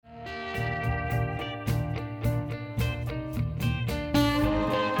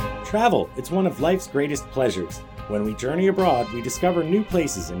Travel, it's one of life's greatest pleasures. When we journey abroad, we discover new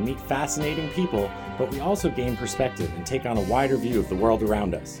places and meet fascinating people, but we also gain perspective and take on a wider view of the world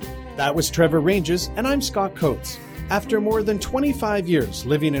around us. That was Trevor Ranges, and I'm Scott Coates. After more than 25 years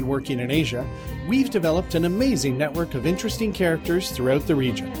living and working in Asia, we've developed an amazing network of interesting characters throughout the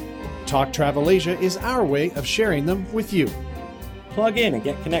region. Talk Travel Asia is our way of sharing them with you. Plug in and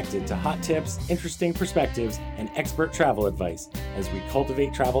get connected to hot tips, interesting perspectives, and expert travel advice as we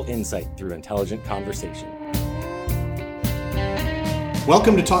cultivate travel insight through intelligent conversation.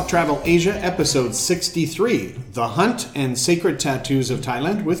 Welcome to Talk Travel Asia, episode 63, The Hunt and Sacred Tattoos of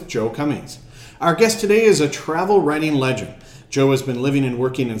Thailand with Joe Cummings. Our guest today is a travel writing legend. Joe has been living and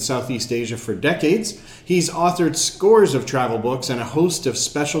working in Southeast Asia for decades. He's authored scores of travel books and a host of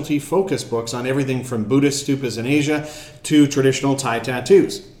specialty focus books on everything from Buddhist stupas in Asia to traditional Thai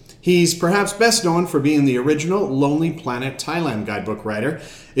tattoos. He's perhaps best known for being the original Lonely Planet Thailand guidebook writer,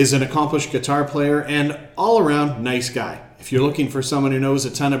 is an accomplished guitar player, and all-around nice guy. If you're looking for someone who knows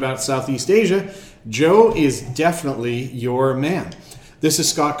a ton about Southeast Asia, Joe is definitely your man. This is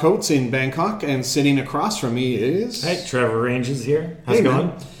Scott Coates in Bangkok, and sitting across from me is... Hey, Trevor Ranges here. How's it going?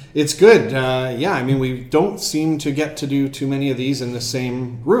 Man. It's good. We don't seem to get to do too many of these in the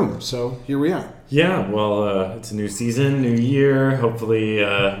same room, so here we are. Yeah, well, it's a new season, new year. Hopefully,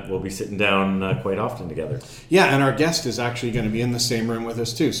 we'll be sitting down quite often together. Yeah, and our guest is actually going to be in the same room with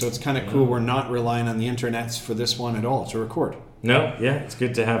us, too, so it's kind of cool. We're not relying on the internets for this one at all to record. No, yeah, it's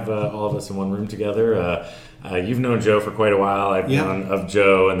good to have all of us in one room together. You've known Joe for quite a while. I've known of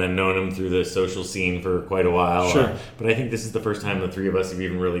Joe and then known him through the social scene for quite a while. Sure. But I think this is the first time the three of us have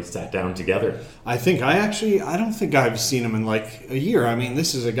even really sat down together. I don't think I've seen him in like a year. I mean,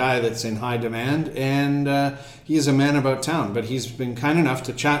 this is a guy that's in high demand, and he is a man about town. But he's been kind enough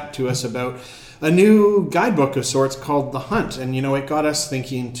to chat to us about a new guidebook of sorts called The Hunt. And, it got us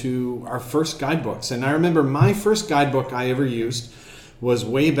thinking to our first guidebooks. And I remember my first guidebook I ever used was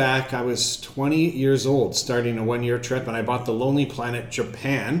way back. I was 20 years old, starting a one-year trip, and I bought The Lonely Planet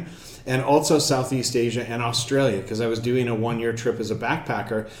Japan and also Southeast Asia and Australia because I was doing a one-year trip as a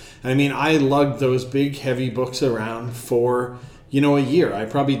backpacker. I mean, I lugged those big, heavy books around for a year. I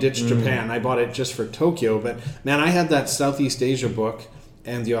probably ditched Japan. I bought it just for Tokyo, but man, I had that Southeast Asia book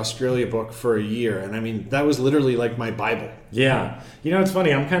and the Australia book for a year. And I mean, that was literally like my Bible. Yeah. It's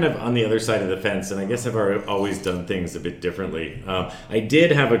funny. I'm kind of on the other side of the fence, and I guess I've always done things a bit differently. I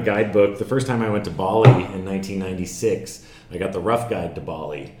did have a guidebook. The first time I went to Bali in 1996, I got the Rough Guide to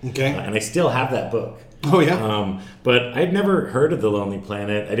Bali. Okay. And I still have that book. Oh, yeah? But I'd never heard of The Lonely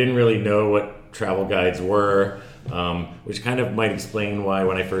Planet. I didn't really know what travel guides were. Which kind of might explain why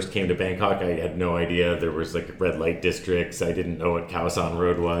when I first came to Bangkok, I had no idea there was like red light districts. I didn't know what Khao San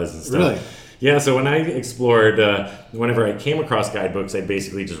Road was and stuff. Really? Yeah, so when I explored, whenever I came across guidebooks, I'd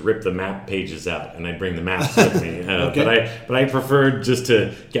basically just rip the map pages out and I'd bring the maps with me. Okay. But I preferred just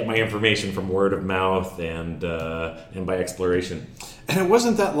to get my information from word of mouth and by exploration. And it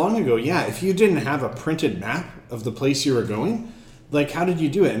wasn't that long ago. Yeah, if you didn't have a printed map of the place you were going, like how did you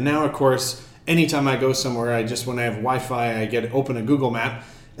do it? And now, of course, anytime I go somewhere, when I have Wi-Fi, I open a Google map,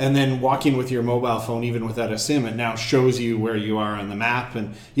 and then walking with your mobile phone, even without a SIM, it now shows you where you are on the map,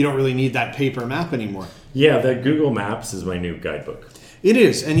 and you don't really need that paper map anymore. Yeah, the Google Maps is my new guidebook. It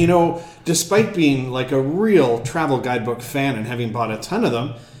is, and despite being like a real travel guidebook fan and having bought a ton of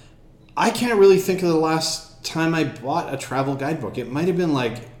them, I can't really think of the last time I bought a travel guidebook. It might have been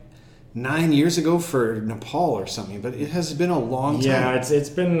like 9 years ago for Nepal or something, but it has been a long time. Yeah, it's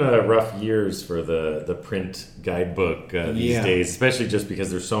been rough years for the print guidebook these days, especially just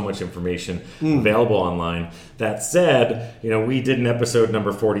because there's so much information available online. That said, we did an episode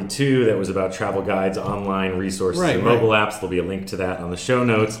number 42 that was about travel guides, online resources, and mobile apps. There'll be a link to that on the show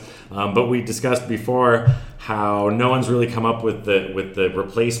notes. But we discussed before how no one's really come up with the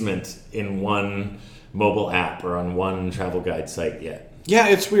replacement in one mobile app or on one travel guide site yet. Yeah,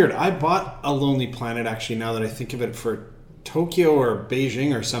 it's weird. I bought a Lonely Planet, actually, now that I think of it, for Tokyo or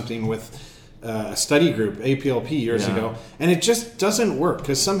Beijing or something with a study group, APLP, years ago. And it just doesn't work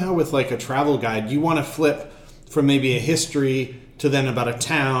because somehow with like a travel guide, you want to flip from maybe a history to then about a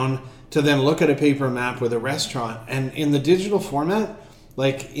town to then look at a paper map with a restaurant. And in the digital format,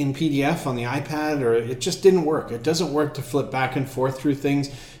 like in PDF on the iPad, or it just didn't work. It doesn't work to flip back and forth through things.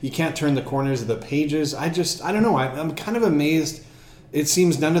 You can't turn the corners of the pages. I don't know. I'm kind of amazed. It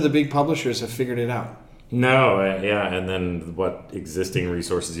seems none of the big publishers have figured it out. No, yeah, and then what existing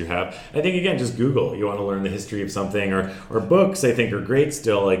resources you have. I think, again, just Google. You want to learn the history of something, or books, I think, are great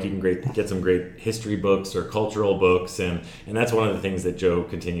still. Like, you can get some great history books or cultural books, and that's one of the things that Joe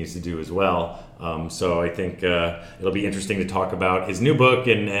continues to do as well. So I think it'll be interesting to talk about his new book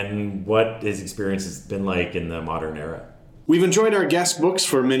and what his experience has been like in the modern era. We've enjoyed our guest books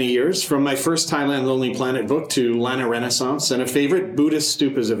for many years, from my first Thailand Lonely Planet book to Lana Renaissance and a favorite, Buddhist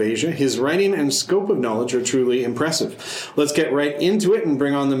Stupas of Asia. His writing and scope of knowledge are truly impressive. Let's get right into it and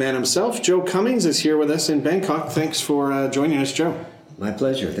bring on the man himself. Joe Cummings is here with us in Bangkok. Thanks for joining us, Joe. My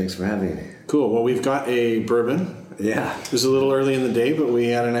pleasure. Thanks for having me. Cool. Well, we've got a bourbon. Yeah. It was a little early in the day, but we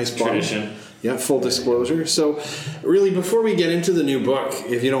had a nice bottle. Tradition. Yeah, full disclosure. So really, before we get into the new book,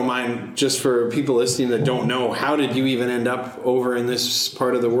 if you don't mind, just for people listening that don't know, how did you even end up over in this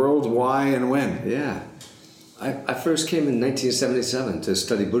part of the world? Why and when? Yeah. I first came in 1977 to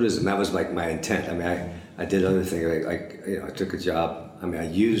study Buddhism. That was like my intent. I mean, I did other things. I took a job. I mean, I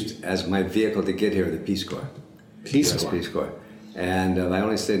used as my vehicle to get here the Peace Corps. Peace Corps. And I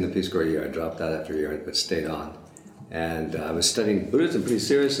only stayed in the Peace Corps a year. I dropped out after a year, but stayed on. And I was studying Buddhism pretty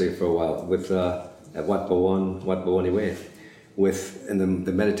seriously for a while at Wat Bawani Way. And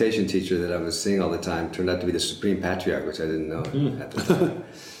the meditation teacher that I was seeing all the time turned out to be the Supreme Patriarch, which I didn't know at the time.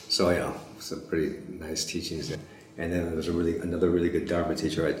 So, some pretty nice teachings there. And then there was another really good Dharma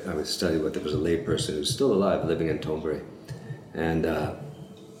teacher I would study with. There was a lay person who's still alive, living in Thonburi. And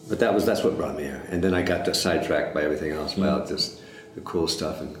but that's what brought me here. And then I got sidetracked by everything else, by all just the cool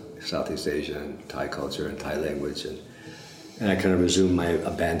stuff in Southeast Asia and Thai culture and Thai language, and I kind of resumed my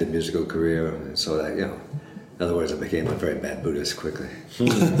abandoned musical career, and so that, in other words, I became a very bad Buddhist quickly.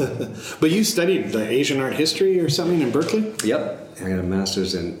 But you studied Asian art history or something in Berkeley? Yep, I got a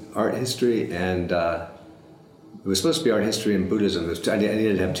master's in art history, and it was supposed to be art history and Buddhism. I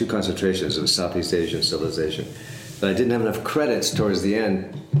needed to have two concentrations. It was Southeast Asian civilization, but I didn't have enough credits towards the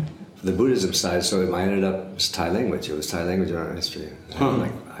end for the Buddhism side, so I ended up as Thai language. It was Thai language and art history.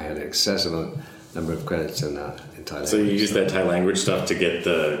 I had an excessive number of credits in Thai language. So you used that Thai language stuff to get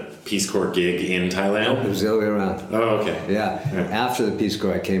the Peace Corps gig in Thailand? Nope, it was the other way around. Oh, okay. Yeah. After the Peace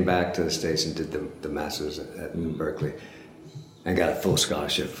Corps, I came back to the States and did the master's at Berkeley, and got a full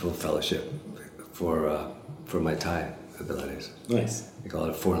scholarship, full fellowship for my Thai abilities. Nice. They call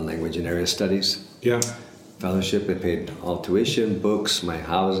it Foreign Language and Area Studies. Yeah. Fellowship. They paid all tuition, books, my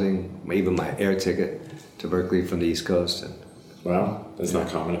housing, even my air ticket to Berkeley from the East Coast. And wow, that's not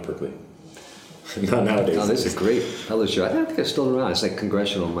common at Berkeley. Not nowadays. oh, this is a great fellowship. I don't think it's still around. It's like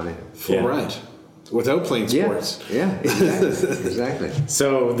congressional money. Full ride. Without playing sports. Yeah, exactly.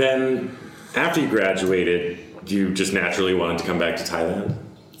 So then, after you graduated, you just naturally wanted to come back to Thailand?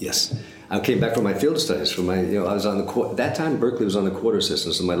 Yes. I came back from my field studies. I was on that time Berkeley was on the quarter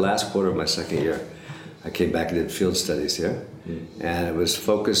system, so my last quarter of my second year, I came back and did field studies here. And it was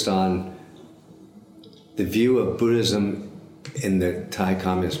focused on the view of Buddhism in the Thai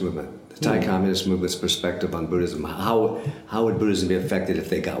Communist Movement. The Thai Communist Movement's perspective on Buddhism. How would Buddhism be affected if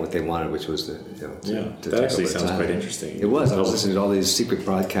they got what they wanted, which was to that actually sounds quite interesting. It was. I was listening to all these secret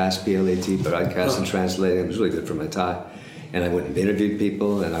broadcasts, PLAT broadcasts, and translating. It was really good for my Thai. And I went and interviewed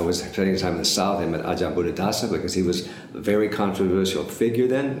people, and I was spending time in the South. I met Ajahn Buddhadasa because he was a very controversial figure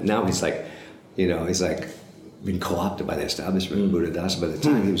then. Now he's like been co-opted by the establishment. Buddhadasa, by the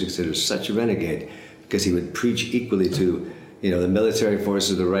time he was considered such a renegade because he would preach equally to the military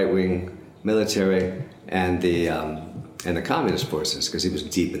forces, the right-wing military, and the communist forces, because he was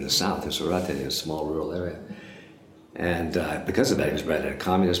deep in the South, in Surat, in a small rural area. And because of that, he was branded a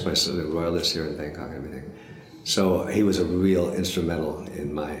communist by some of the royalists here in Bangkok and everything. So he was a real instrumental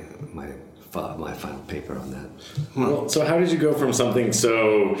in my final paper on that. Well, so how did you go from something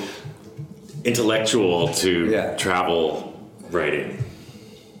so intellectual to travel writing?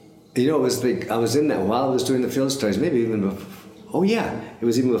 It was I was in that while I was doing the field studies, maybe even before. Oh yeah, it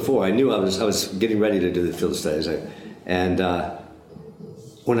was even before. I knew I was getting ready to do the field studies.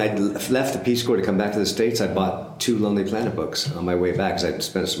 When I left the Peace Corps to come back to the States, I bought 2 Lonely Planet books on my way back, because I'd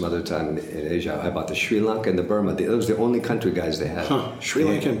spent some other time in Asia. I bought the Sri Lanka and the Burma. That was the only country guides they had. Sri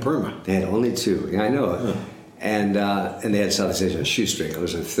Lanka and Burma. They had only 2. Yeah, I know. And they had Southeast Asian Shoestring. It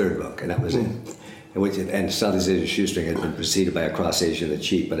was the 3rd book, and that was it. And Southeast Asian Shoestring had been preceded by Across Asia and the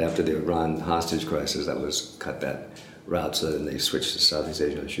Cheap, but after the Iran hostage crisis, that was cut that route, so then they switched to Southeast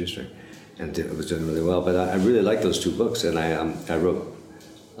Asian Shoestring, and it was doing really well. But I really liked those 2 books, and I wrote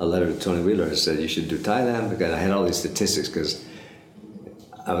a letter to Tony Wheeler and said, you should do Thailand, because I had all these statistics, because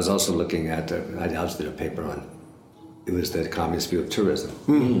I was also looking at, I also did a paper on it was the communist view of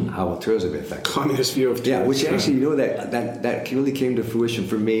tourism. How will tourism be affected? Communist view of tourism. Yeah, which actually, that really came to fruition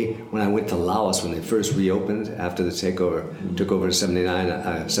for me when I went to Laos when they first reopened after the takeover. Took over in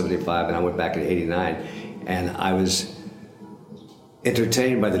 75, and I went back in 89. And I was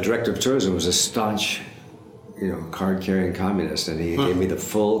entertained by the director of tourism, who was a staunch, card-carrying communist, and he gave me the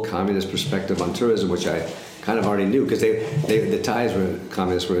full communist perspective on tourism, which I kind of already knew, because the Thais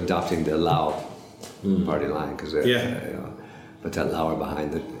communists were adopting the Lao party line, because Pathet Lao were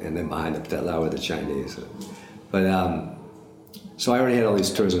behind it, and then behind the Pathet Lao were the Chinese. But so I already had all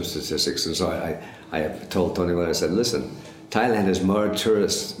these tourism statistics, and so I told Tony Blair, I said, listen, Thailand has more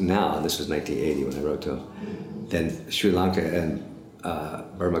tourists now, this was 1980 when I wrote to him, than Sri Lanka and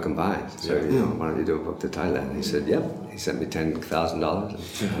Burma combined. So, why don't you do a book to Thailand? And he said, yep. He sent me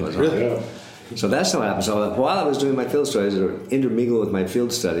 $10,000. Really? Yeah. So that's how it happened. So while I was doing my field studies, or intermingling with my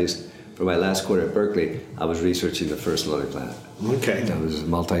field studies for my last quarter at Berkeley, I was researching the first Lonely Planet. Okay. I was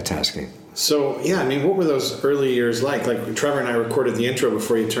multitasking. So, what were those early years like? Like, Trevor and I recorded the intro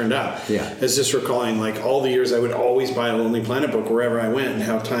before you turned up. Yeah. As just recalling, all the years I would always buy a Lonely Planet book wherever I went, and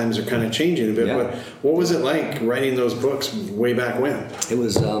how times are kind of changing a bit. Yeah. But what was it like writing those books way back when? It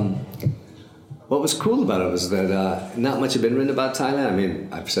was, what was cool about it was that not much had been written about Thailand. I mean,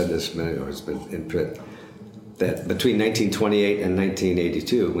 I've said this many, or it's been in print, that between 1928 and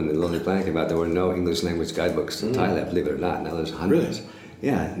 1982, when the Lonely Planet came out, there were no English language guidebooks to Thailand, believe it or not. Now there's hundreds. Really?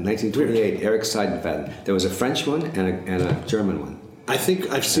 Yeah, in 1928, Eric Seidenfaden. There was a French one and a German one. I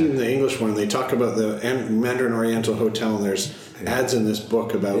think I've seen the English one. They talk about the Mandarin Oriental Hotel, and there's ads in this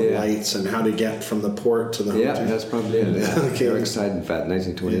book about lights and how to get from the port to the hotel. Yeah, that's probably it. Yeah. Okay. Eric Seidenfaden,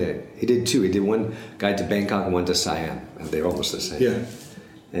 1928. Yeah. He did two. He did one guide to Bangkok and one to Siam. And they're almost the same. Yeah.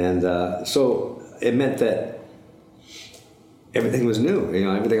 And so it meant that everything was new.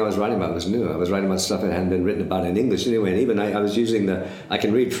 Everything I was writing about was new. I was writing about stuff that hadn't been written about in English anyway. And even I was using I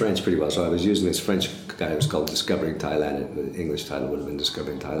can read French pretty well, so I was using this French guy. It was called Discovering Thailand. The English title would have been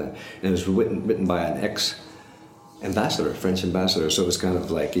Discovering Thailand. And it was written by an ex-ambassador, French ambassador. So it was kind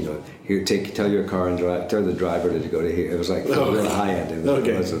of like, here, tell your car and tell the driver to go to here. It was like real high end.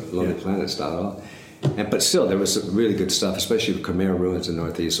 It wasn't Lonely Planet style at all. But still, there was some really good stuff, especially with Khmer ruins in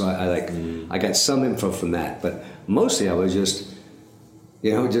Northeast. So I got some info from that, but mostly I would just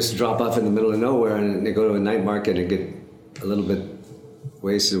drop off in the middle of nowhere and go to a night market and get a little bit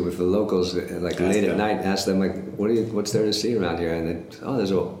wasted with the locals, late at night, and ask them what's there to see around here? And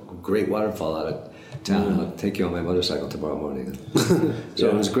there's a great waterfall out of town. I'll take you on my motorcycle tomorrow morning. So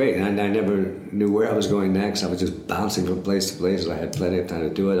it was great, and I never knew where I was going next. I was just bouncing from place to place. I had plenty of time to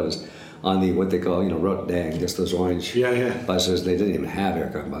do it. I was on the what they call Rote Dang, just those orange buses. They didn't even have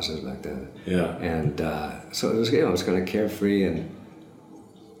aircraft buses back then. Yeah. And so it was it was kind of carefree and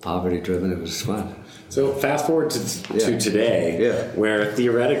poverty driven. It was fun. So fast forward to today, where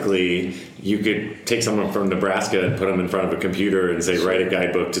theoretically you could take someone from Nebraska and put them in front of a computer and say, write a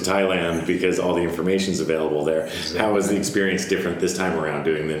guidebook to Thailand because all the information's available there. Exactly. How was the experience different this time around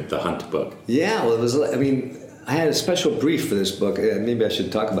doing the Hunt book? Yeah, well, it was. I had a special brief for this book. Maybe I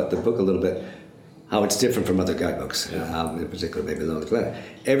should talk about the book a little bit, how it's different from other guidebooks, in particular maybe Lonely Planet.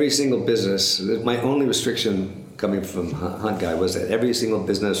 Every single business, my only restriction coming from Hunt Guide was that every single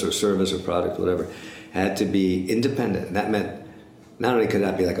business or service or product, whatever, had to be independent. And that meant not only could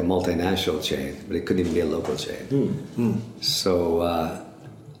that be like a multinational chain, but it couldn't even be a local chain. So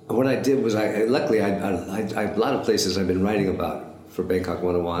what I did was, luckily, a lot of places I've been writing about for Bangkok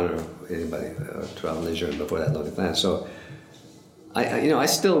 101 or anybody, Travel Leisure, and before that, Lonely Planet. So I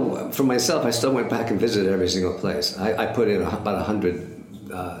still, for myself, I still went back and visited every single place. I put in about 100,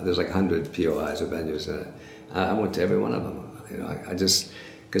 there's like 100 POIs or venues in it. I went to every one of them. I just,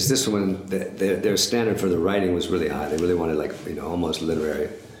 because this one, their standard for the writing was really high. They really wanted almost literary,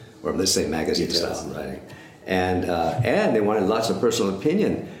 or let's say magazine style writing. And they wanted lots of personal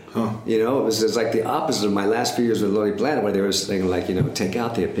opinion. Huh. It was like the opposite of my last few years with Lonely Planet, where they were saying take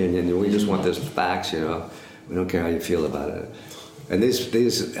out the opinion. We just want this facts. We don't care how you feel about it. And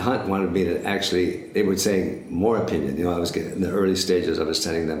these Hunt wanted me to actually. They were saying more opinion. I was getting in the early stages. I was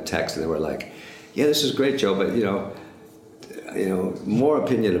sending them texts, and they were like, "Yeah, this is great, Joe, but more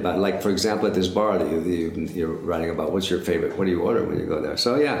opinion about, like, for example, at this bar that you're writing about, what's your favorite, what do you order when you go there?"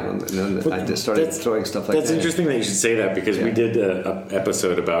 So and then I just started throwing stuff like that. That's interesting that you should say that, because we did an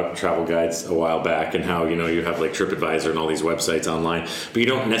episode about travel guides a while back, and how you have like TripAdvisor and all these websites online, but you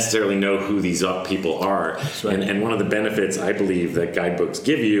don't necessarily know who these people are. Right. And one of the benefits I believe that guidebooks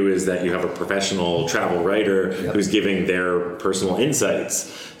give you is that you have a professional travel writer who's giving their personal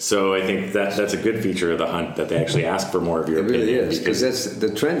insights. So I think that's a good feature of the Hunt, that they actually ask for more of your opinion. really is, because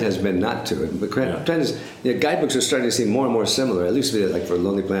the trend has been not to. The trend is, guidebooks are starting to seem more and more similar. At least like for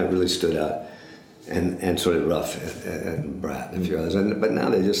Lonely Planet really stood out, and sort of Rough and Brat and a few others. But now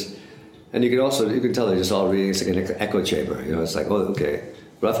they just, and you can tell they're just all reading. It's like an echo chamber. It's like, oh, okay,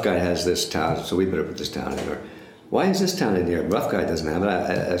 Rough Guide has this town, so we better put this town in. Or why is this town in here? Rough Guide doesn't have it.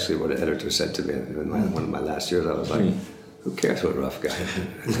 Actually, what an editor said to me in one of my last years, I was like, who cares what Rough Guide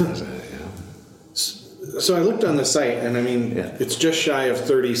has? So I looked on the site, and I mean, it's just shy of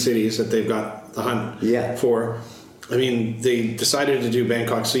 30 cities that they've got the hunt for. I mean, they decided to do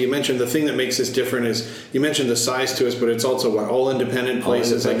Bangkok. So you mentioned the thing that makes this different is you mentioned the size to us, but it's also all independent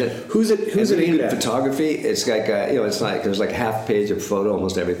places. Like who's it aimed at? Photography. It's like it's like there's like half page of photo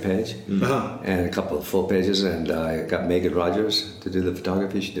almost every page, and a couple of full pages. And I got Megan Rogers to do the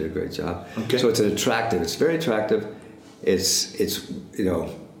photography. She did a great job. Okay. So it's it's very attractive. It's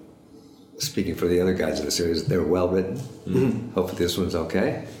speaking for the other guys in the series, they're well written. Mm-hmm. Hopefully this one's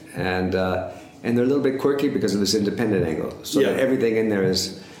okay, and they're a little bit quirky because of this independent angle. So that everything in there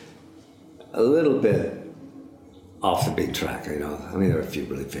is a little bit off the beat track. I mean, there are a few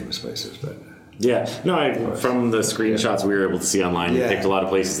really famous places, but. From the screenshots we were able to see online, you picked a lot of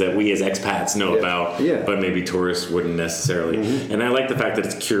places that we as expats know about, but maybe tourists wouldn't necessarily. Mm-hmm. And I like the fact that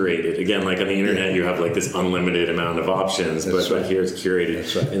it's curated. Again, like on the internet, you have like this unlimited amount of options, but here it's curated.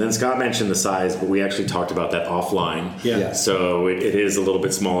 That's right. And then Scott mentioned the size, but we actually talked about that offline. Yeah. So it is a little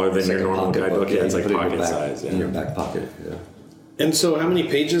bit smaller than your normal guidebook. Yeah, it's like pocket size. In your back pocket. Yeah. And so how many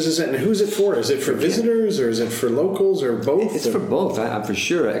pages is it, and who's it for? Is it for visitors, or is it for locals, or both? It's for both. I'm for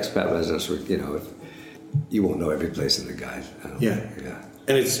sure expat residents, if you won't know every place in the guide. Yeah.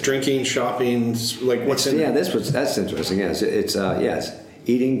 And it's drinking, shopping, like what's in it? That's interesting. Yeah, it's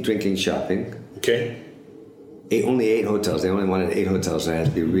eating, drinking, shopping. Okay. Only 8 hotels. They only wanted 8 hotels, and it had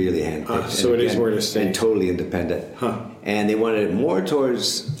to be really handpicked. So it is where to stay. And totally independent. Huh. And they wanted it more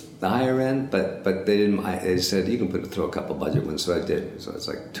towards the higher end, but they didn't. They said you can throw a couple budget ones, so I did. So it's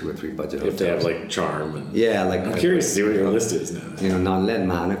like 2 or 3 budget hotels. If they have like charm. And I'm curious to see what your list is now. Nonlet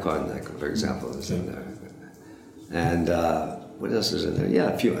Mahanakorn, for example, is in there. And what else is in there? Yeah,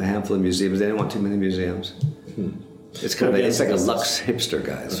 a handful of museums. They didn't want too many museums. It's kind of it's like a Lux hipster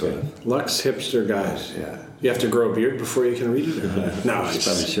guide, sort of. Lux hipster guide. Yeah. You have to grow a beard before you can read it? No, I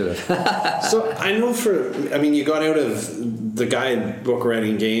probably should have. So I know you got out of the guidebook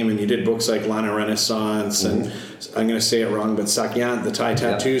writing game and you did books like Lana Renaissance and I'm going to say it wrong, but Sakyant, the Thai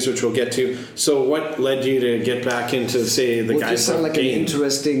tattoos, which we'll get to. So what led you to get back into, say, the guidebook game? It just sounded like an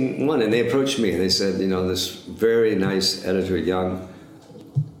interesting one. And they approached me. They said, this very nice editor, young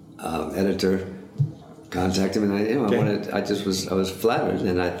editor, contacted me, and I was flattered,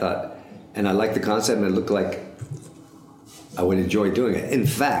 and I thought, and I liked the concept, and it looked like I would enjoy doing it. In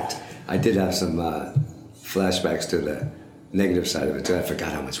fact, I did have some flashbacks to the negative side of it too. I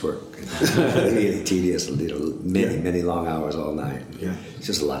forgot how much work. Really tedious, many long hours all night. Yeah, it's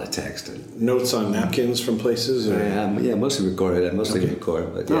just a lot of text. Notes on napkins from places. Or? Mostly recorded. I mostly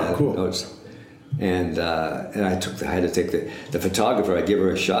record, but cool. Notes. And I had to take the photographer. I gave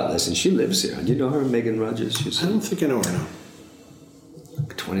her a shot list, and she lives here. Do you know her, Megan Rogers? I don't think I know her now.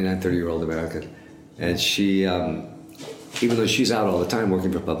 29-30-year-old American, and she, even though she's out all the time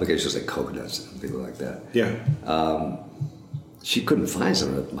working for publications like Coconuts and people like that, she couldn't find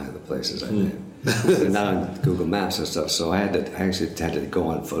some of the places I think. They're not on Google Maps and stuff. So I actually had to go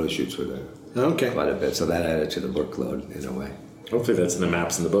on photo shoots with her. Quite a bit. So that added to the workload in a way. Hopefully that's in the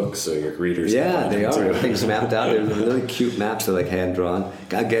maps in the book, so your readers. Yeah, they are. Everything's mapped out. They're really cute maps. They're like hand drawn.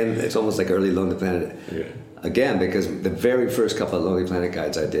 Again, it's almost like early Lonely Planet. Yeah. Again, because the very first couple of Lonely Planet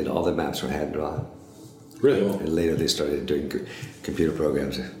guides I did, all the maps were hand drawn. Really? And later they started doing computer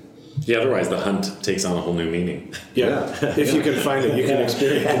programs. Yeah, otherwise the hunt takes on a whole new meaning. Yeah. If you can find it, you can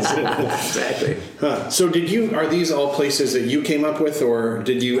experience it. Exactly. So are these all places that you came up with, or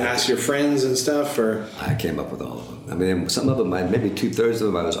did you ask your friends and stuff? Or I came up with all of them. I mean, some of them, maybe 2/3 of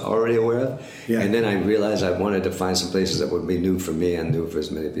them I was already aware of. Yeah. And then I realized I wanted to find some places that would be new for me and new for as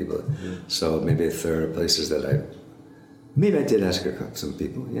many people. Mm-hmm. So maybe 1/3 of places that maybe I did ask some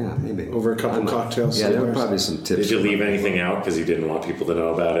people. Yeah, maybe. Over a couple cocktails. Yeah, there were probably some tips. Did you leave anything out because you didn't want people to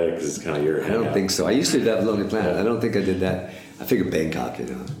know about it? Because it's kind of your. I don't think so. I used to have Lonely Planet. I don't think I did that. I figured Bangkok,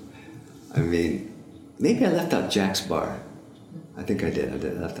 I mean, maybe I left out Jack's Bar. I think I did. I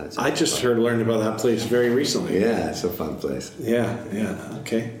left out Jack's I just learned about that place very recently. Yeah, it's a fun place. Yeah.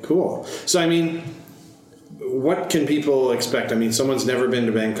 Okay, cool. So, I mean, what can people expect? I mean, someone's never been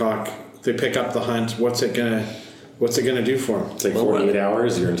to Bangkok. They pick up the hunt. What's it gonna do for them? It's like 48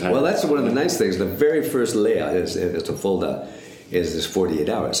 hours. Your entire. Well, that's one of the nice things. The very first layout is to fold out is this 48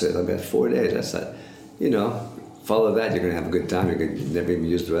 hours. So I've got 4 days. That's not, follow that, you're going to have a good time. You're going to never even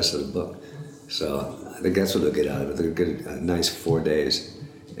use the rest of the book. So I think that's what they'll get out of it. They'll get a nice 4 days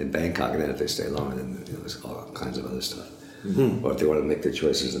in Bangkok, and then if they stay longer, then there's all kinds of other stuff. Or if they want to make their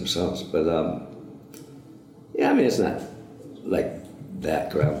choices themselves. But yeah, I mean, it's not like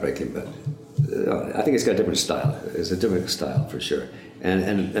that groundbreaking, but I think it's got a different style. It's a different style for sure.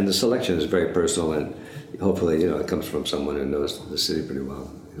 And the selection is very personal, and hopefully, it comes from someone who knows the city pretty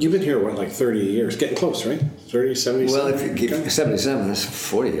well. You've been here, 30 years? Getting close, right? 30, 77? Well, if you give 77, that's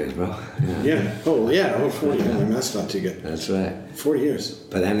 40 years, bro. Yeah. Oh, yeah. 40. I mean, that's not too good. That's right. 40 years.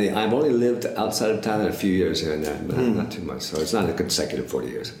 But I've only lived outside of town in a few years here and there, but not too much. So it's not a consecutive 40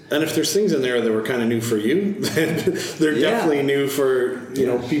 years. And if there's things in there that were kind of new for you, then they're definitely new for,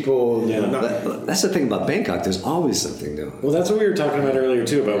 people. Yeah. That's the thing about Bangkok. There's always something new. Well, that's what we were talking about earlier,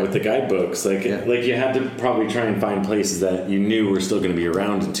 too, about with the guidebooks. Like you had to probably try and find places that you knew were still going to be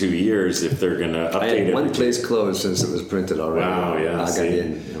around in 2 years if they're going to update it. I had one place closed since it was printed already. Wow, yeah. I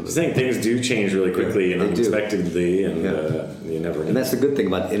think things do change really quickly and unexpectedly, and you never know. And that's the good thing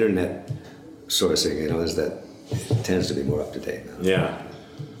about internet sourcing, is that it tends to be more up to date now. Yeah.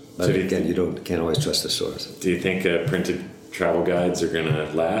 But so again, you can't always trust the source. Do you think printed travel guides are going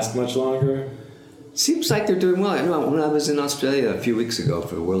to last much longer? Seems like they're doing well. I know when I was in Australia a few weeks ago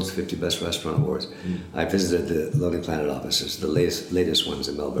for the World's 50 Best Restaurant Awards, I visited the Lonely Planet offices, the latest ones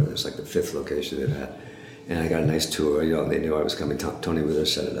in Melbourne. It's like the 5th location they've had. And I got a nice tour. They knew I was coming. Tony Wheeler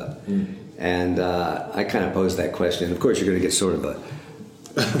set it up. And I kind of posed that question. And of course, you're going to get sort of a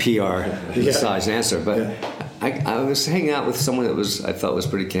PR massage answer. But I was hanging out with someone that I felt was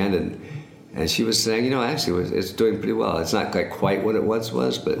pretty candid. And she was saying, actually, it's doing pretty well. It's not quite what it once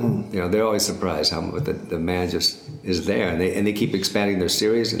was, but they're always surprised how the demand just is there, and they keep expanding their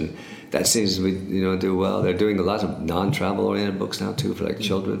series, and that seems to be do well. They're doing a lot of non-travel oriented books now too for like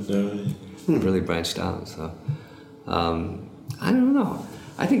children. They've really branched out. So I don't know.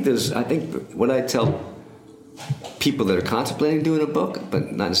 I think what I tell people that are contemplating doing a book,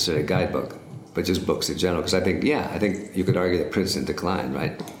 but not necessarily a guidebook, but just books in general, because I think you could argue that print's in decline,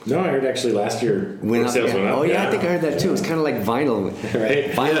 right? No, I heard actually last year sales went up. Oh yeah, I think I heard that too. It's kind of like vinyl.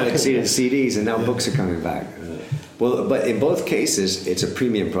 Right? Vinyl exceeded CDs, and now books are coming back. Well, but in both cases, it's a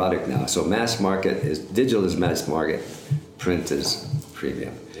premium product now. So digital is mass market, print is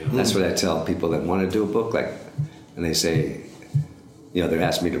premium. That's what I tell people that want to do a book, and they say, they're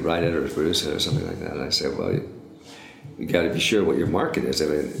asking me to write it or produce it or something like that, and I say, well, you got to be sure what your market is. I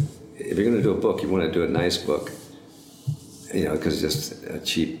mean, if you're going to do a book, you want to do a nice book, because just a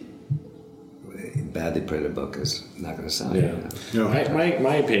cheap, badly printed book is not going to sell. Yeah. No,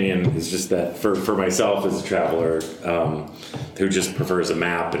 my opinion is just that for myself as a traveler who just prefers a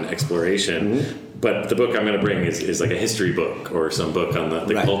map and exploration, but the book I'm going to bring is like a history book or some book on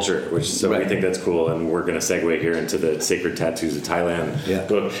the culture, we think that's cool, and we're going to segue here into the Sacred Tattoos of Thailand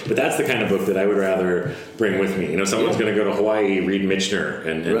book. But that's the kind of book that I would rather bring with me. Someone's going to go to Hawaii, read Michener,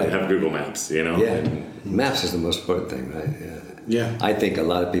 and have Google Maps. Yeah, maps is the most important thing, right? Yeah. I think a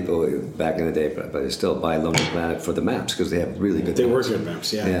lot of people back in the day, but they still buy Lonely Planet for the maps because they have really good. They were good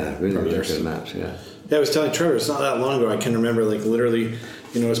maps, yeah. Yeah, really good maps, yeah. Yeah, I was telling Trevor, it's not that long ago. I can remember, literally,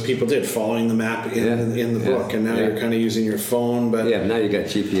 as people did, following the map in the book, and now you're kind of using your phone. But now you got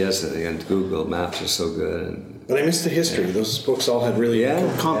GPS and Google Maps are so good. But I missed the history. Those books all had really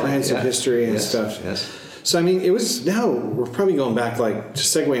comprehensive history and stuff. Yes. So I mean, we're probably going back to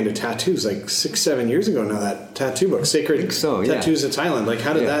segue into tattoos 6-7 years ago now. That tattoo book, Sacred Tattoos of Thailand.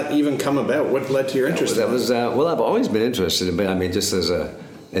 How did that even come about? What led to your interest? That was well, I've always been interested in, but I mean, just as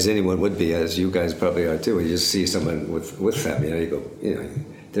anyone would be, as you guys probably are too. When you just see someone with them, you go,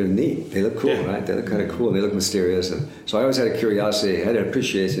 they're neat. They look cool, right? They look kind of cool. And they look mysterious, and so I always had a curiosity. I had an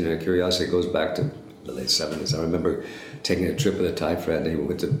appreciation and a curiosity that goes back to the late '70s. I remember taking a trip with a Thai friend, and he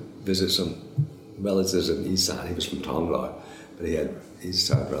went to visit some relatives in Isan. He was from Tonglar, but he had East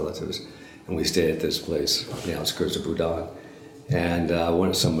Side relatives, and we stayed at this place on the outskirts of Budon. And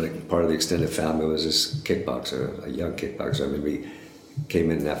part of the extended family was this kickboxer, a young kickboxer. I mean, we came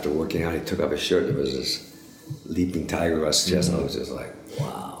in after working out. He took off his shirt. There was this leaping tiger across his chest. And I was just like,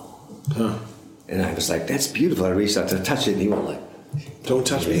 wow. Huh. And I was like, that's beautiful. I reached out to touch it, and he went like, don't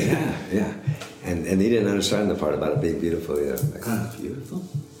touch me. Yeah. And he didn't understand the part about it being beautiful either. Like, beautiful?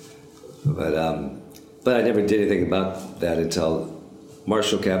 But I never did anything about that until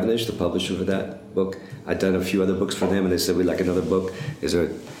Marshall Cavendish, the publisher for that book. I'd done a few other books for them, and they said, we'd like another book. Is there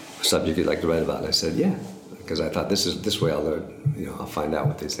a subject you'd like to write about? And I said, yeah, because I thought this way I'll learn, I'll find out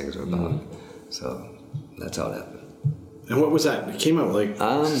what these things are about. So that's how it happened. And what was that? It came out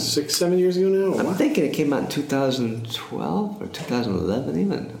 6-7 years ago now? I'm thinking it came out in 2012 or 2011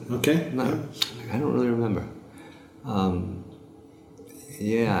 even. Okay. I don't really remember.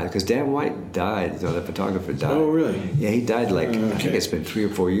 Yeah, because Dan White died, the photographer died. Oh, really? Yeah, he died I think it's been 3 or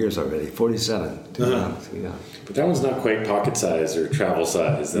 4 years already, 47. Yeah. But that one's not quite pocket size or travel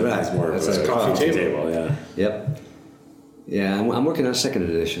size. That one's more of a coffee table. Yeah. Yep. Yeah, I'm working on a second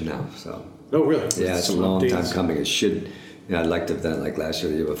edition now, so. Oh, really? Yeah, it's a long time coming. It should, I'd like to have done it like last year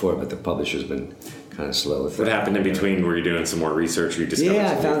or the year before, but the publisher's been kind of slow with What happened in between? Were you doing some more research? You discovered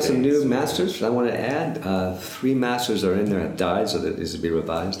I found some new masters I want to add. 3 masters are in there have died, so that needs to be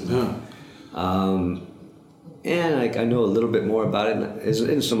revised. And I know a little bit more about it. It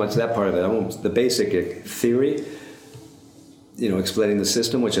isn't so much that part of it. The basic theory, explaining the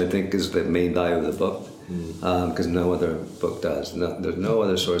system, which I think is the main value of the book, because no other book does. There's no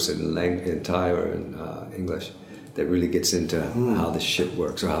other source in Thai or in English that really gets into how this shit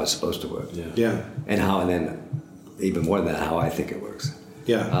works or how it's supposed to work. Yeah. And then, even more than that, how I think it works.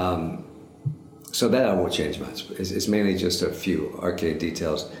 Yeah. So that I won't change much. It's mainly just a few arcane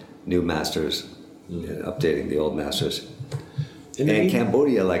details, new masters, updating the old masters. And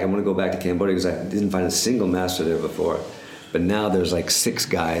Cambodia, I want to go back to Cambodia because I didn't find a single master there before. But now there's 6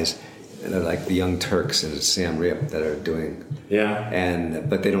 guys, and they're like the Young Turks and Sam Rip that are doing. Yeah.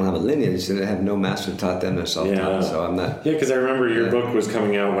 But they don't have a lineage, and they have no master taught them. They're self-taught. So I'm not. Yeah, because I remember your book was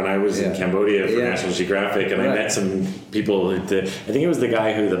coming out when I was in Cambodia for National Geographic, and I met some people. I think it was the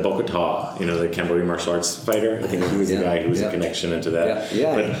guy who the Bokata, the Cambodian martial arts fighter. I think he was the guy who was a connection into that.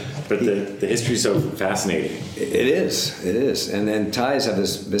 But the history is so fascinating. It is. And then Thais have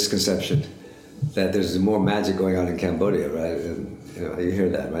this misconception that there's more magic going on in Cambodia, right? And, you hear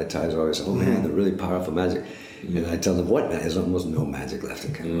that, right? Thais are always, oh man, they're really powerful magic. And I tell them, what? There's almost no magic left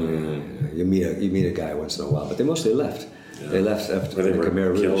in Cambodia. You meet a guy once in a while, but they mostly left. Yeah. They left after the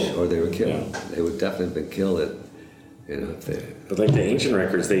Khmer Rouge, or they were killed. Yeah. They would definitely have been killed if they. But the ancient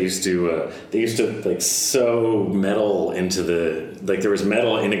records, they used to sew metal into there was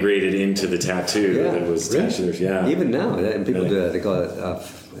metal integrated into the tattoo that was attached to their, Even now, and people do that. They call it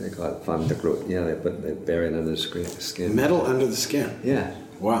fan takrut. Yeah, they bury it under the skin. Metal under the skin. Yeah.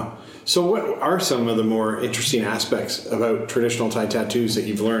 Wow. So what are some of the more interesting aspects about traditional Thai tattoos that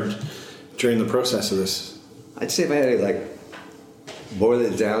you've learned during the process of this? I'd say if I had to boil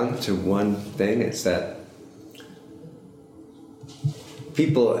it down to one thing, it's that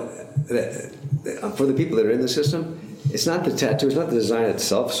people, for the people that are in the system, it's not the tattoo, it's not the design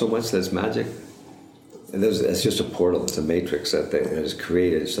itself so much that's magic. And it's just a portal, it's a matrix that is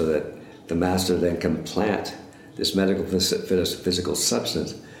created so that the master then can plant this medical physical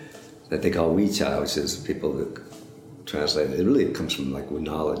substance that they call vicha, which is people that translate it. It really comes from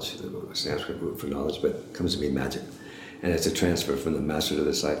knowledge, the Sanskrit root for knowledge, but it comes to be magic. And it's a transfer from the master to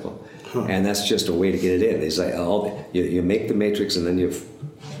the disciple. And that's just a way to get it in. It's you make the matrix and then you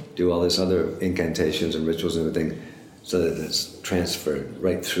do all this other incantations and rituals and everything so that it's transferred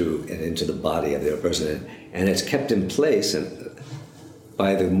right through and into the body of the other person. And it's kept in place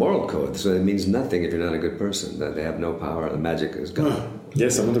by the moral code, so it means nothing if you're not a good person, that they have no power, the magic is gone. Yeah,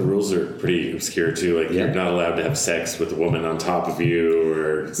 some of the rules are pretty obscure too, you're not allowed to have sex with a woman on top of you,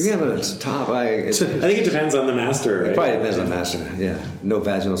 or... Yeah, but it's top, I think it depends on the master, right? It probably depends on the master, yeah. No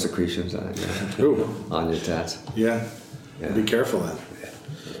vaginal secretions on your tats. Yeah. Be careful then. Yeah.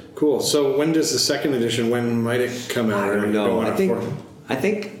 Cool, so when does the second edition, when might it come out? I don't know, I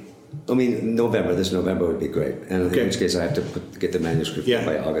think November, this November would be great. And in which case I have to get the manuscript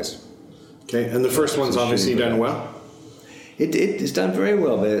by August. Okay, and the first one's obviously done well? It's done very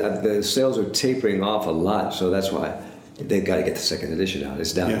well, but the sales are tapering off a lot, so that's why they've got to get the second edition out.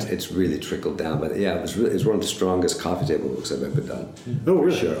 It's down, it's really trickled down, but it's one of the strongest coffee table books I've ever done. Oh,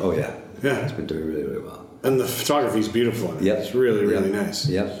 really? Sure. Oh, yeah. Yeah. It's been doing really, really well. And the photography's beautiful. It's really, really nice.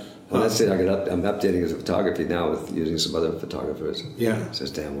 Yep. Well, that's it. I'm updating his photography now with using some other photographers. Yeah.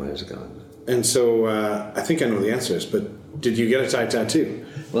 Says, damn, where is it gone? And so I think I know the answers, but did you get a Thai tattoo?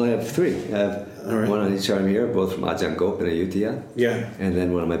 Well, I have 3. I have one on each arm here, both from Ajahn Gop in Ayutthaya. Yeah. And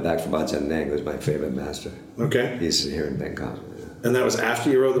then one on my back from Ajahn Nang, who's my favorite master. Okay. He's here in Bangkok. And that was after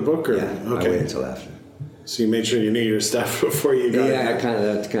you wrote the book? Or? Yeah, I waited until after. So you made sure you knew your stuff before you got it? Yeah, I kind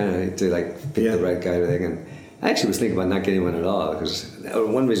of to pick the right guy and everything. And I actually was thinking about not getting one at all, because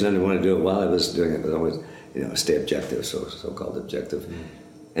one reason I didn't want to do it while I was doing it was always, stay objective, so-called objective. Mm.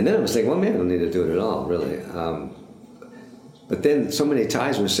 And then I was thinking, well, maybe I don't need to do it at all, really. But then so many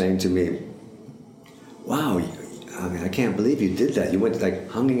Thais were saying to me, wow, I can't believe you did that. You went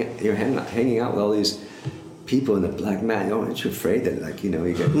you're hanging out with all these people in the black mat. Aren't you afraid that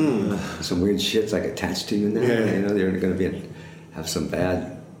you get some weird shit's attached to you now? Yeah. They're going to have some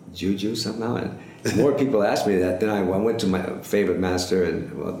bad juju somehow. And more people asked me that. Then I went to my favorite master, and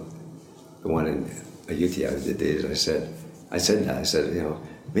the one in at UTI, we did these. I said,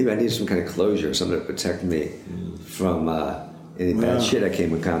 maybe I need some kind of closure, something to protect me from any bad shit I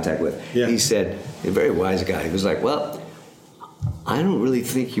came in contact with. Yeah. He said, a very wise guy, he was like, well, I don't really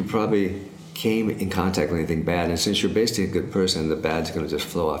think you probably came in contact with anything bad, and since you're basically a good person, the bad's going to just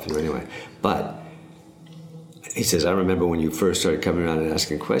flow off you anyway. But he says, I remember when you first started coming around and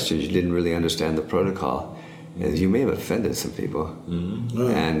asking questions, you didn't really understand the protocol, and you may have offended some people.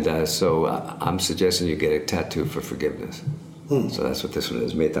 And so I'm suggesting you get a tattoo for forgiveness. So that's what this one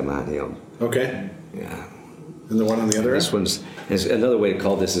is, Meta Manium. Okay. Yeah. And the one on the other This one's, another way to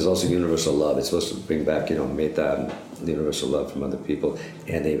call this is also universal love. It's supposed to bring back, Meta, universal love from other people.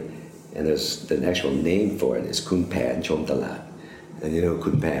 And there's the actual name for it is Kunpan Chomtalat. And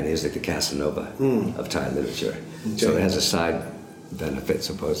Kunpan is like the Casanova of Thai literature. Okay. So it has a side benefit,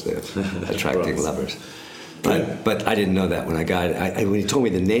 supposedly, of attracting lovers. But I didn't know that when I got it. When he told me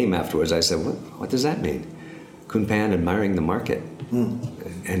the name afterwards, I said, what does that mean? Kunpan, admiring the market.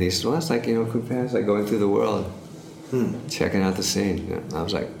 And he said, well, it's like, Kunpan's like going through the world, checking out the scene. I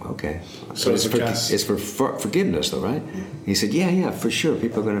was like, okay. So it's for forgiveness, though, right? He said, yeah, for sure.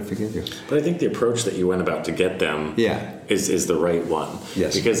 People are going to forgive you. But I think the approach that you went about to get them is the right one.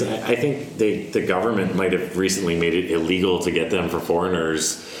 Yes. Because I think the government might have recently made it illegal to get them for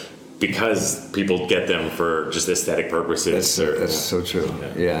foreigners because people get them for just aesthetic purposes. That's so true.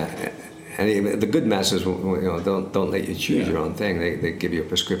 Yeah. And the good masters, don't let you choose your own thing. They give you a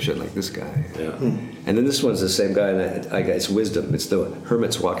prescription like this guy. Yeah. And then this one's the same guy, and it's wisdom. It's the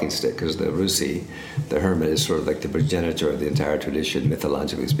hermit's walking stick, because the Rusi, the hermit, is sort of like the progenitor of the entire tradition,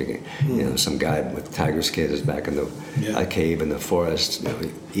 mythologically speaking. Some guy with tiger skin is back in a cave in the forest,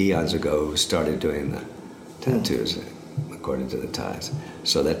 eons ago, who started doing the tattoos, according to the Thais.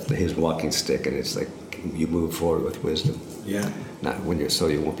 So that's his walking stick, and it's like you move forward with wisdom. Yeah. Not when you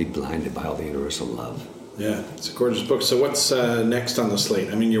won't be blinded by all the universal love. Yeah, it's a gorgeous book. So what's next on the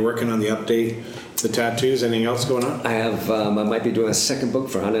slate? I mean, you're working on the update, the tattoos. Anything else going on? I have. I might be doing a second book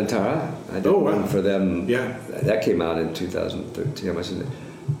for Anantara. I did one for them. Yeah. That came out in 2013. How much is it?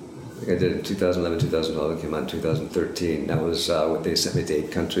 I think I did it in 2011, 2012. It came out in 2013. That was what they sent me to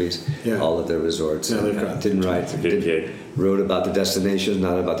 8 countries, all of their resorts. Yeah, didn't write. Wrote about the destinations,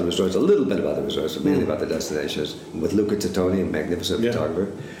 not about the resorts. A little bit about the resorts, but mainly about the destinations. With Luca Titoni, a magnificent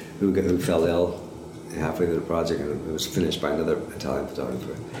photographer, who fell ill halfway through the project, and it was finished by another Italian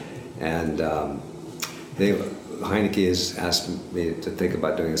photographer. And Heineke has asked me to think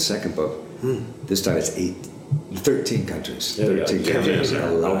about doing a second book. This time it's 13 countries. 13 countries.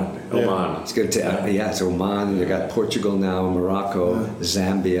 A lot. Oman. It's going to take, it's Oman. They got Portugal now, Morocco,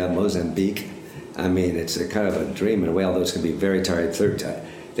 Zambia, Mozambique. I mean, it's a kind of a dream in a way, although it's going to be very tired.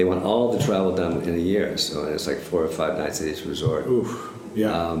 They want all the travel done in a year, so it's like 4 or 5 nights at each resort. Oof.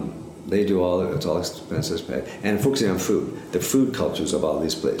 Yeah. They do it's all expenses paid. And focusing on food, the food cultures of all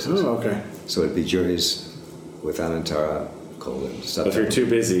these places. Oh, okay. So it'd be journeys with Anantara, Colon, stuff. If you're too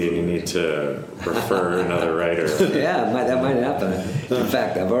busy and you need to refer another writer. That might happen. In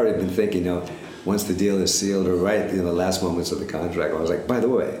fact, I've already been thinking, once the deal is sealed or the last moments of the contract, I was like, by the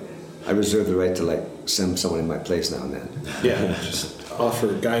way, I reserve the right to send someone in my place now and then. Yeah, just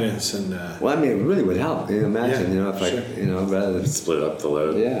offer guidance and. Well, I mean, it really would help. Imagine, if rather than split up the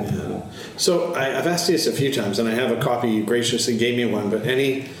load. Yeah. So I've asked you this a few times, and I have a copy. You graciously gave me one. But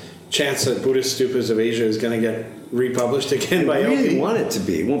any chance that Buddhist Stupas of Asia is going to get republished again by LP? I really want it to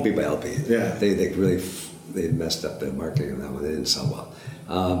be. It won't be by LP. Yeah. They messed up the marketing on that one. They didn't sell well.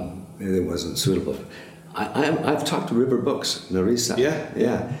 It wasn't suitable. I've talked to River Books, Narisa.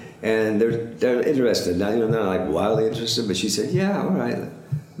 Yeah. And they're interested. Now, they're not wildly interested, but she said, yeah, all right,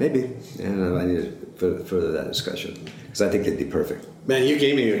 maybe. And I need to further that discussion, because I think it'd be perfect. Man, you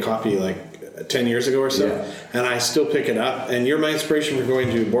gave me a copy 10 years ago or so, and I still pick it up. And you're my inspiration for going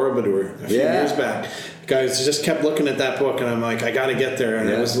to Borobudur a few years back. Guys, just kept looking at that book, and I'm like, I got to get there.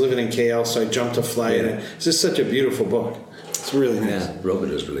 And I was living in KL, so I jumped a flight. And it's just such a beautiful book. It's really nice. Yeah,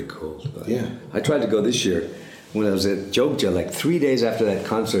 Borobudur is really cool. But I tried to go this year. When I was at Jogja, 3 days after that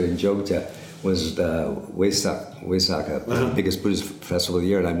concert in Jogja was the Vaisakha, the biggest Buddhist festival of the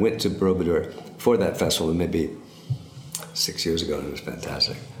year, and I went to Borobudur for that festival maybe 6 years ago, and it was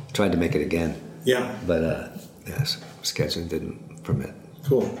fantastic. I tried to make it again. Yeah. But scheduling didn't permit.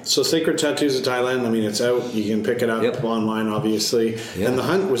 Cool. So Sacred Tattoos of Thailand, I mean, it's out. You can pick it up online, obviously. Yeah. And The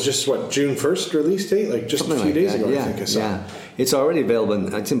Hunt was just, June 1st release date? Like just something a few days ago, I think I saw. Yeah. It's already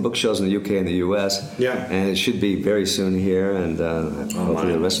available. It's in bookshelves in the UK and the US. Yeah. And it should be very soon here and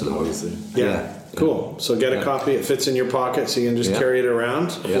hopefully the rest of the world. Yeah. Cool. So get a copy. It fits in your pocket, so you can just carry it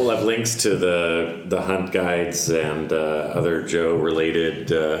around. Yeah. We'll have links to the hunt guides and other Joe-related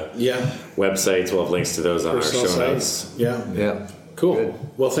websites. We'll have links to those on Personal our show sites. notes. Yeah. Cool.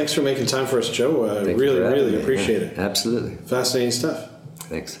 Good. Well, thanks for making time for us, Joe. Really appreciate it. Absolutely. Fascinating stuff.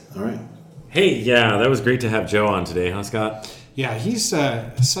 Thanks. All right. Hey, that was great to have Joe on today, huh, Scott? Yeah, he's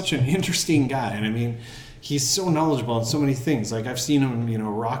such an interesting guy. And I mean, he's so knowledgeable on so many things. Like I've seen him,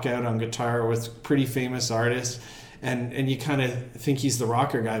 rock out on guitar with pretty famous artists. And you kind of think he's the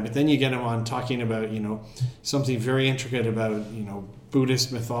rocker guy, but then you get him on talking about, something very intricate about,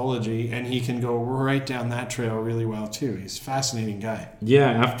 Buddhist mythology, and he can go right down that trail really well too. He's a fascinating guy. Yeah,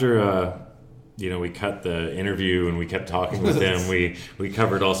 after we cut the interview and we kept talking with him, we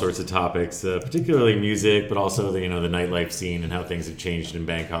covered all sorts of topics, particularly music, but also the nightlife scene and how things have changed in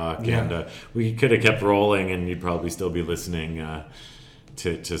Bangkok. Yeah. And we could have kept rolling, and you'd probably still be listening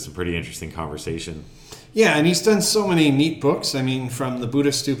to some pretty interesting conversation. Yeah, and he's done so many neat books. I mean, from the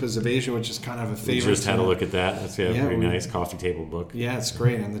Buddhist Stupas of Asia, which is kind of a favorite. We just had a look at that. That's a pretty nice coffee table book. Yeah, it's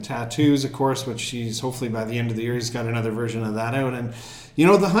great. And the tattoos, of course, which he's hopefully by the end of the year, he's got another version of that out. And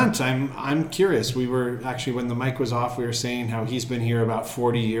The Hunt, I'm curious. We were actually, when the mic was off, we were saying how he's been here about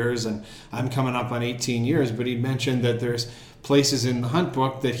 40 years, and I'm coming up on 18 years. But he mentioned that there's places in the Hunt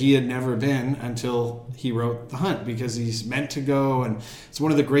book that he had never been until he wrote The Hunt, because he's meant to go. And it's one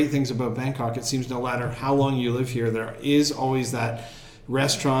of the great things about Bangkok. It seems no matter how long you live here, there is always that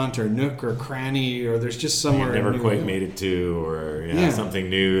restaurant or nook or cranny, or there's just somewhere you never quite made it to, or something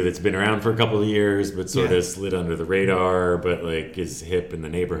new that's been around for a couple of years but sort of slid under the radar, but like is hip in the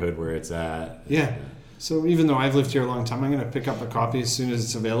neighborhood where it's at. So even though I've lived here a long time, I'm going to pick up a copy as soon as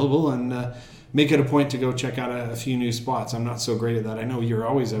it's available and make it a point to go check out a few new spots. I'm not so great at that. I know you're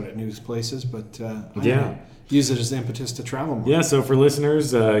always out at new places, but use it as the impetus to travel more. Yeah, so for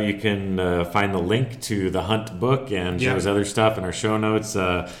listeners, you can find the link to the Hunt book and Joe's other stuff in our show notes.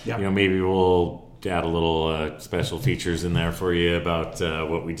 Maybe we'll add a little special features in there for you about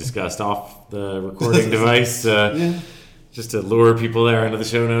what we discussed off the recording device. Just to lure people there into the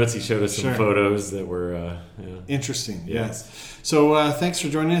show notes. He showed us some photos that were interesting. Yes. So thanks for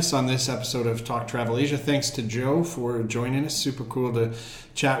joining us on this episode of Talk Travel Asia. Thanks to Joe for joining us. Super cool to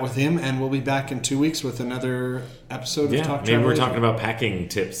chat with him. And we'll be back in 2 weeks with another episode of Talk Travel Asia. Maybe we're talking about packing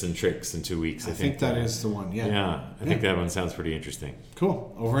tips and tricks in 2 weeks. I think that is the one. I think that one sounds pretty interesting.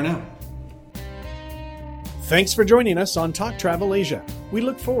 Cool. Over and out. Thanks for joining us on Talk Travel Asia. We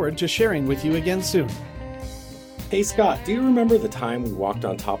look forward to sharing with you again soon. Hey Scott, do you remember the time we walked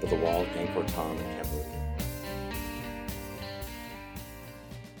on top of the wall at Angkor Thom in Cambodia?